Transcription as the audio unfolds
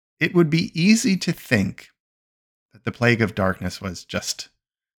it would be easy to think that the plague of darkness was just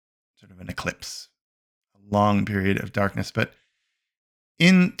sort of an eclipse, a long period of darkness. But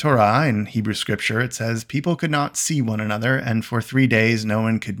in Torah, in Hebrew scripture, it says people could not see one another, and for 3 days no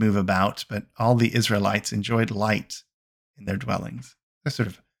one could move about, but all the Israelites enjoyed light in their dwellings. That's sort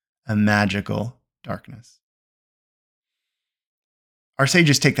of a magical darkness. Our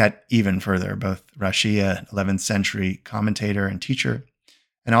sages take that even further. Both Rashi, an 11th century commentator and teacher,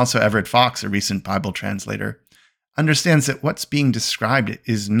 and also Everett Fox, a recent Bible translator, understands that what's being described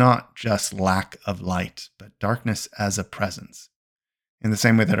is not just lack of light, but darkness as a presence. In the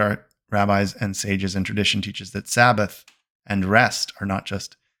same way that our rabbis and sages and tradition teaches that Sabbath and rest are not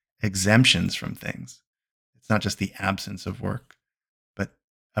just exemptions from things. It's not just the absence of work, but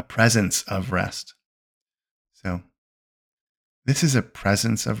a presence of rest. So this is a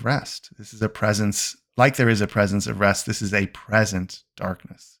presence of rest. This is a presence, like there is a presence of rest, this is a present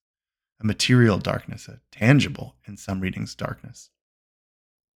darkness, a material darkness, a tangible, in some readings, darkness.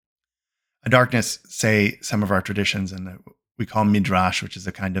 A darkness, say some of our traditions, and we call midrash, which is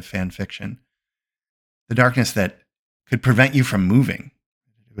a kind of fan fiction, the darkness that could prevent you from moving.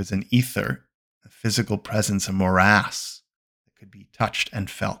 It was an ether, a physical presence, a morass that could be touched and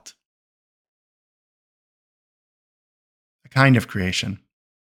felt. A kind of creation.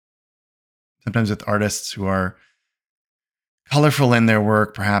 Sometimes with artists who are colorful in their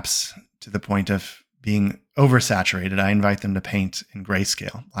work, perhaps to the point of being oversaturated, I invite them to paint in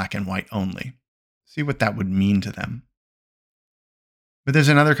grayscale, black and white only. See what that would mean to them. But there's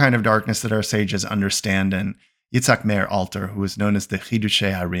another kind of darkness that our sages understand, and Yitzhak Meir Alter, who was known as the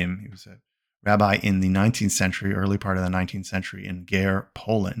Chidushei Harim, he was a rabbi in the 19th century, early part of the 19th century in Ger,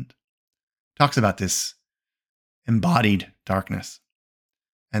 Poland, talks about this embodied darkness.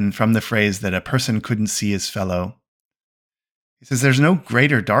 And from the phrase that a person couldn't see his fellow, he says there's no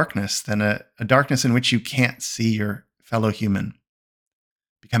greater darkness than a darkness in which you can't see your fellow human,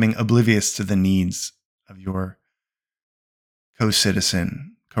 becoming oblivious to the needs of your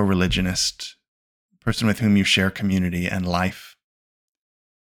co-citizen, co-religionist, person with whom you share community and life.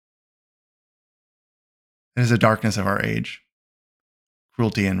 It is a darkness of our age,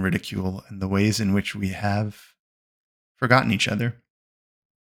 cruelty and ridicule, and the ways in which we have forgotten each other.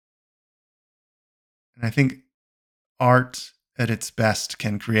 And I think art at its best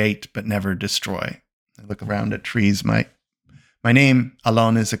can create but never destroy. I look around at trees. My name,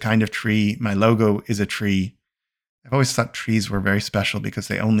 Alon, is a kind of tree. My logo is a tree. I've always thought trees were very special because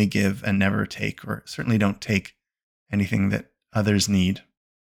they only give and never take, or certainly don't take anything that others need.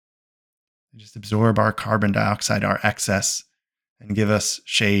 They just absorb our carbon dioxide, our excess, and give us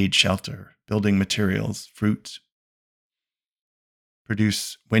shade, shelter, building materials, fruit,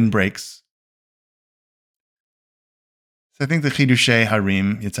 produce windbreaks. So I think the Chidushei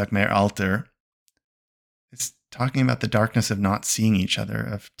Harim, Yitzhak Meir Alter, is talking about the darkness of not seeing each other,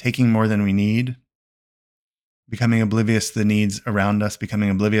 of taking more than we need, becoming oblivious to the needs around us, becoming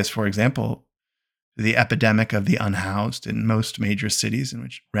oblivious, for example, to the epidemic of the unhoused in most major cities in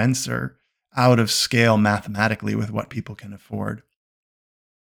which rents are out of scale mathematically with what people can afford.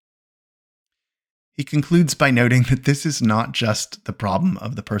 He concludes by noting that this is not just the problem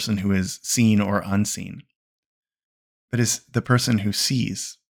of the person who is seen or unseen, but is the person who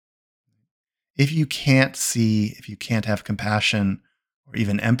sees. If you can't see, if you can't have compassion or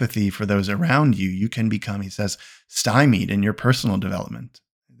even empathy for those around you, you can become, he says, stymied in your personal development.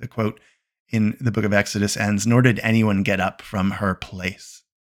 The quote in the book of Exodus ends, "Nor did anyone get up from her place."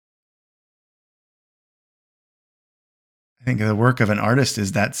 I think the work of an artist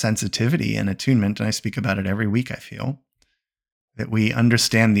is that sensitivity and attunement, and I speak about it every week, I feel, that we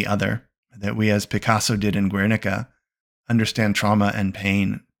understand the other, that we, as Picasso did in Guernica, understand trauma and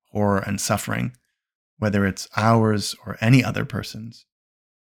pain, horror and suffering, whether it's ours or any other person's.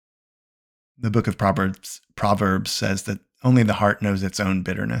 The book of Proverbs says that only the heart knows its own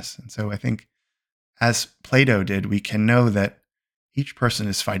bitterness. And so I think, as Plato did, we can know that each person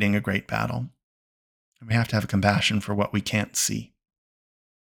is fighting a great battle. And we have to have compassion for what we can't see.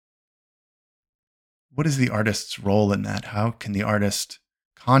 What is the artist's role in that? How can the artist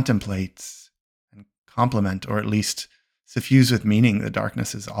contemplate and complement, or at least suffuse with meaning, the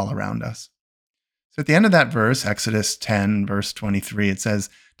darknesses all around us? So at the end of that verse, Exodus 10, verse 23, it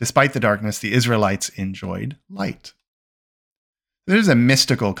says, "Despite the darkness, the Israelites enjoyed light." There's a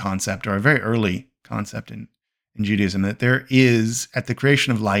mystical concept, or a very early concept in Judaism, that there is, at the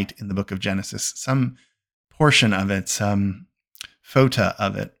creation of light in the book of Genesis, some portion of it, some phota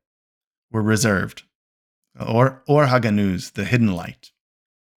of it, were reserved, or haganuz, the hidden light.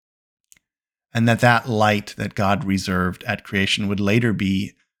 And that light that God reserved at creation would later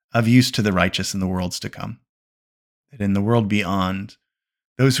be of use to the righteous in the worlds to come. That in the world beyond,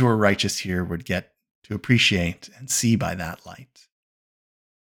 those who are righteous here would get to appreciate and see by that light.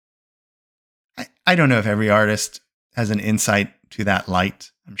 I don't know if every artist has an insight to that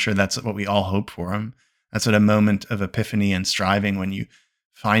light. I'm sure that's what we all hope for him. That's what a moment of epiphany and striving, when you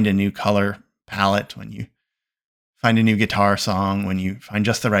find a new color palette, when you find a new guitar song, when you find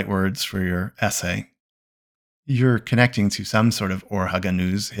just the right words for your essay. You're connecting to some sort of Or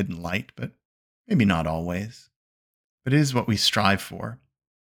Haganuz hidden light, but maybe not always. But it is what we strive for.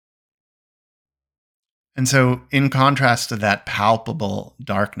 And so, in contrast to that palpable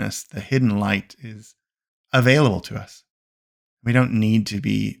darkness, the hidden light is available to us. We don't need to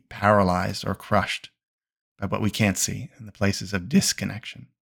be paralyzed or crushed by what we can't see in the places of disconnection.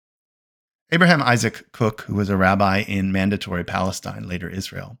 Abraham Isaac Cook, who was a rabbi in Mandatory Palestine, later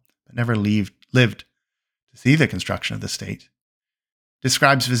Israel, but never lived to see the construction of the state,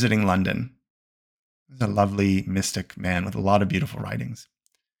 describes visiting London. He's a lovely, mystic man with a lot of beautiful writings.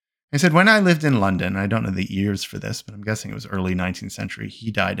 He said, when I lived in London, I don't know the years for this, but I'm guessing it was early 19th century.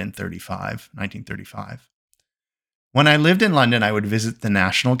 He died in 1935. When I lived in London, I would visit the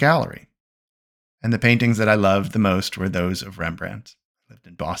National Gallery. And the paintings that I loved the most were those of Rembrandt. I lived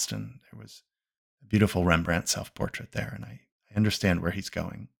in Boston. There was a beautiful Rembrandt self-portrait there, and I understand where he's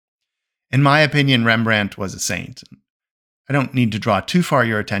going. In my opinion, Rembrandt was a saint. I don't need to draw too far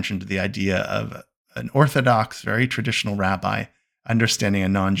your attention to the idea of an orthodox, very traditional rabbi understanding a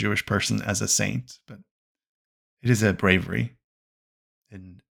non-Jewish person as a saint, but it is a bravery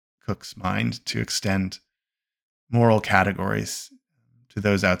in Cook's mind to extend moral categories to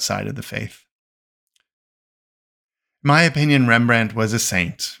those outside of the faith. In my opinion, Rembrandt was a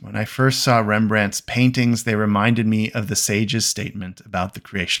saint. When I first saw Rembrandt's paintings, they reminded me of the sage's statement about the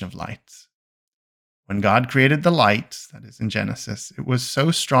creation of light. When God created the light, that is in Genesis, it was so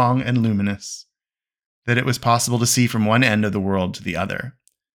strong and luminous that it was possible to see from one end of the world to the other,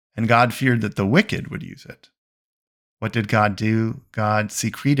 and God feared that the wicked would use it. What did God do? God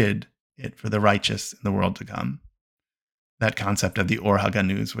secreted it for the righteous in the world to come. That concept of the Or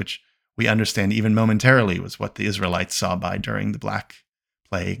Haganuz, which we understand even momentarily was what the Israelites saw by during the Black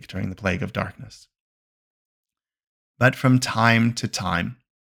Plague, during the Plague of Darkness. But from time to time,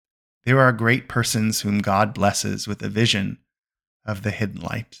 there are great persons whom God blesses with a vision of the hidden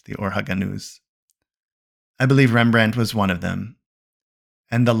light, the Or Haganuz. I believe Rembrandt was one of them,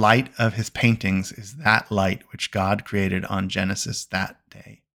 and the light of his paintings is that light which God created on Genesis that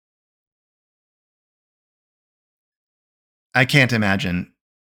day. I can't imagine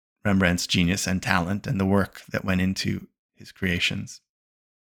Rembrandt's genius and talent and the work that went into his creations.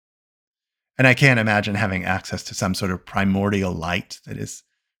 And I can't imagine having access to some sort of primordial light that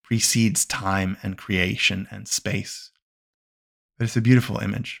precedes time and creation and space. But it's a beautiful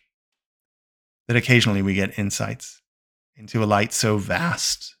image that occasionally we get insights into a light so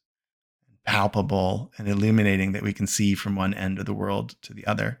vast, and palpable, and illuminating that we can see from one end of the world to the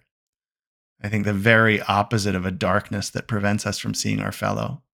other. I think the very opposite of a darkness that prevents us from seeing our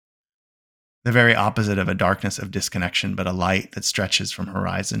fellow. The very opposite of a darkness of disconnection, but a light that stretches from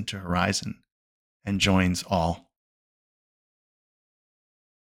horizon to horizon and joins all.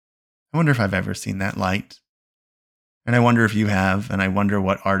 I wonder if I've ever seen that light. And I wonder if you have, and I wonder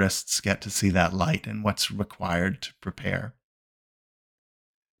what artists get to see that light and what's required to prepare.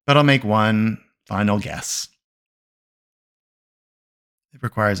 But I'll make one final guess. It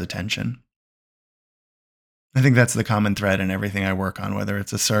requires attention. I think that's the common thread in everything I work on, whether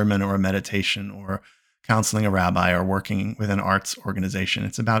it's a sermon or a meditation or counseling a rabbi or working with an arts organization.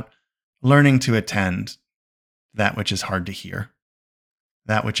 It's about learning to attend that which is hard to hear,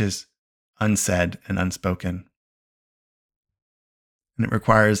 that which is unsaid and unspoken. And it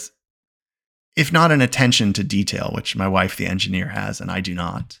requires, if not an attention to detail, which my wife, the engineer, has, and I do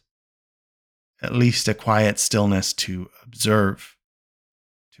not, at least a quiet stillness to observe,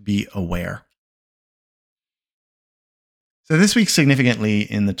 to be aware. So this week, significantly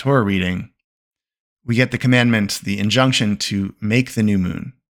in the Torah reading, we get the commandment, the injunction to make the new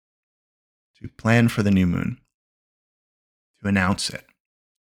moon, to plan for the new moon, to announce it.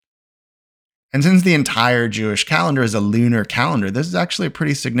 And since the entire Jewish calendar is a lunar calendar, this is actually a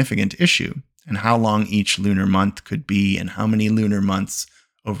pretty significant issue, and how long each lunar month could be and how many lunar months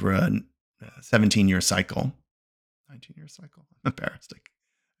over a 17-year cycle. 19-year cycle. I'm embarrassed.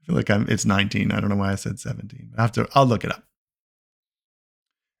 I feel like it's 19. I don't know why I said 17. I'll look it up.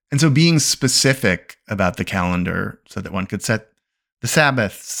 And so being specific about the calendar so that one could set the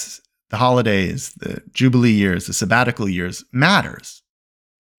Sabbaths, the holidays, the Jubilee years, the sabbatical years matters.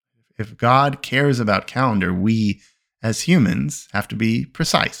 If God cares about calendar, we as humans, have to be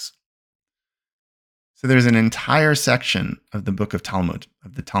precise. So there's an entire section of the book of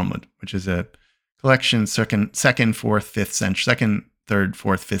the Talmud, which is a collection second, fourth, fifth century, second, third,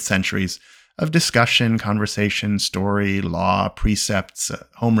 fourth, fifth centuries of discussion, conversation, story, law, precepts,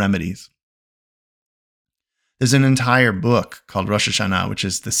 home remedies. There's an entire book called Rosh Hashanah, which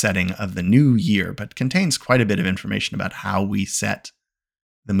is the setting of the new year, but contains quite a bit of information about how we set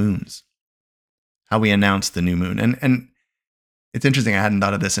the moons, how we announce the new moon. And it's interesting, I hadn't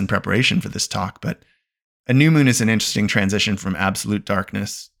thought of this in preparation for this talk, but a new moon is an interesting transition from absolute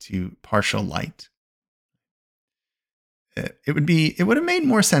darkness to partial light. It would have made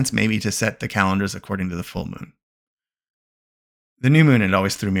more sense maybe to set the calendars according to the full moon. The new moon, it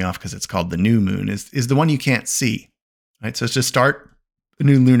always threw me off because it's called the new moon, is the one you can't see, right? So to start a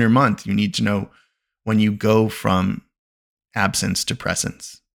new lunar month, you need to know when you go from absence to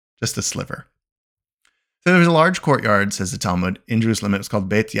presence, just a sliver. So there was a large courtyard, says the Talmud, in Jerusalem. It was called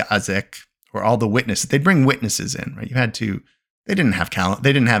Beit Yazek, where all the witnesses, they'd bring witnesses in, right? They didn't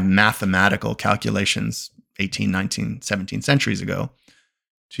have mathematical calculations 18, 19, 17 centuries ago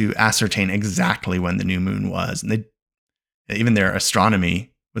to ascertain exactly when the new moon was. And even their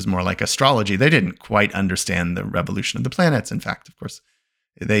astronomy was more like astrology. They didn't quite understand the revolution of the planets. In fact, of course,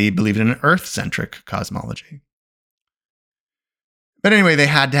 they believed in an Earth-centric cosmology. But anyway, they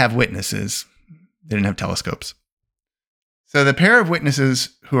had to have witnesses. They didn't have telescopes. So the pair of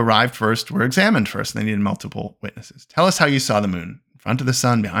witnesses who arrived first were examined first, and they needed multiple witnesses. Tell us how you saw the moon. In front of the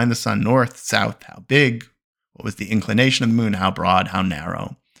sun, behind the sun, north, south, how big, what was the inclination of the moon, how broad, how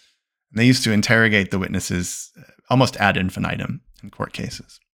narrow. And they used to interrogate the witnesses almost ad infinitum in court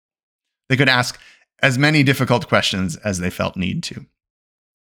cases. They could ask as many difficult questions as they felt need to.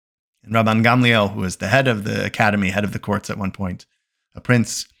 And Rabban Gamliel, who was the head of the academy, head of the courts at one point, a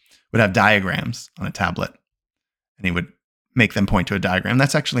prince, would have diagrams on a tablet, and he would make them point to a diagram.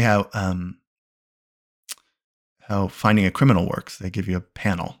 That's actually how finding a criminal works. They give you a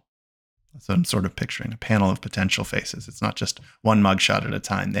panel. That's what I'm sort of picturing, a panel of potential faces. It's not just one mugshot at a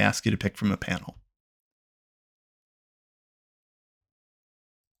time. They ask you to pick from a panel.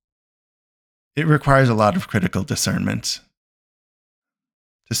 It requires a lot of critical discernment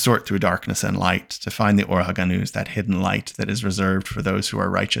to sort through darkness and light, to find the Or HaGanuz, that hidden light that is reserved for those who are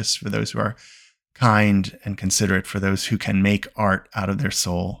righteous, for those who are kind and considerate, for those who can make art out of their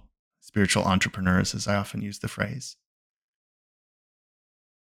soul, spiritual entrepreneurs, as I often use the phrase.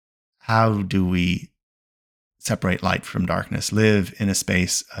 How do we separate light from darkness, live in a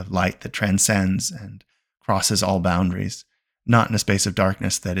space of light that transcends and crosses all boundaries, not in a space of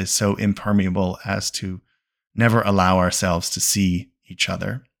darkness that is so impermeable as to never allow ourselves to see each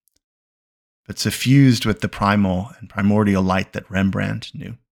other, but suffused with the primal and primordial light that Rembrandt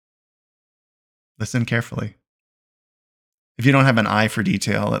knew? Listen carefully. If you don't have an eye for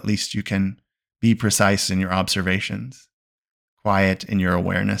detail, at least you can be precise in your observations, quiet in your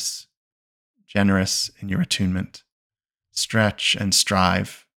awareness, generous in your attunement. Stretch and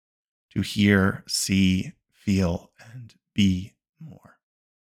strive to hear, see, feel, and be more.